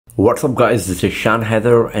What's up guys, this is Shan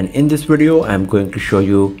Heather, and in this video I'm going to show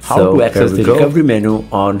you how to access the recovery menu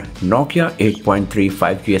on Nokia 8.3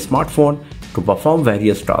 5G smartphone to perform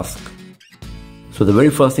various tasks. So the very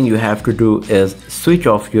first thing you have to do is switch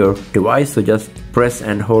off your device. So just press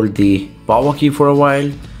and hold the power key for a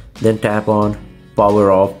while, then tap on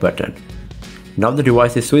power off button. Now the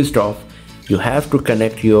device is switched off. You have to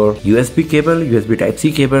connect your USB cable, USB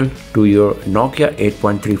Type-C cable to your Nokia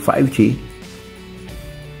 8.3 5G.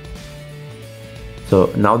 So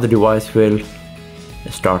now the device will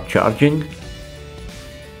start charging.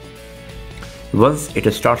 Once it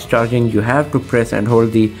starts charging, you have to press and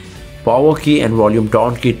hold the power key and volume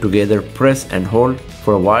down key together. Press and hold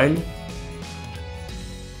for a while.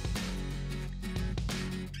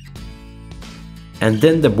 And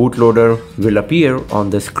then the bootloader will appear on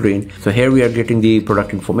the screen. So here we are getting the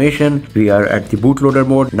product information. We are at the bootloader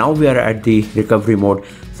mode. Now we are at the recovery mode.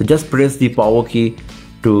 So just press the power key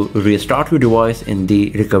to restart your device in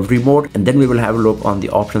the recovery mode, and then we will have a look on the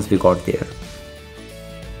options we got there.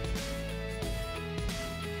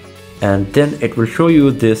 And then it will show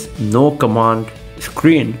you this no command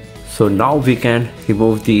screen. So now we can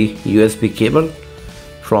remove the USB cable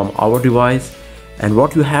from our device, and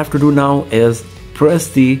what you have to do now is press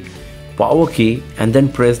the power key and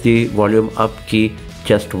then press the volume up key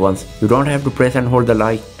just once. You don't have to press and hold the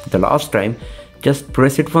like the last time. Just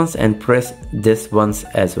press it once and press this once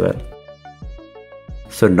as well.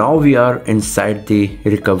 So now we are inside the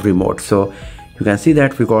recovery mode. So you can see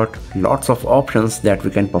that we got lots of options that we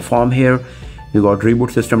can perform here. We got reboot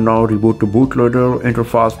system now, reboot to bootloader, enter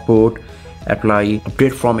fast boot, apply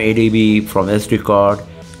update from ADB, from SD card.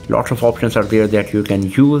 Lots of options are there that you can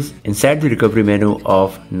use inside the recovery menu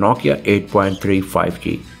of Nokia 8.3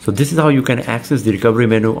 5G. So this is how you can access the recovery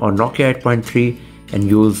menu on Nokia 8.3 and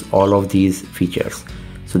use all of these features.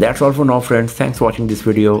 So that's all for now friends. Thanks for watching this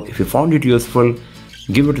video. If you found it useful,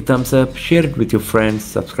 give it a thumbs up, share it with your friends,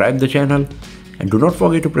 subscribe the channel, and do not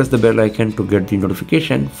forget to press the bell icon to get the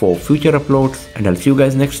notification for future uploads. And I'll see you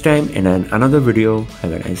guys next time in another video.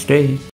 Have a nice day.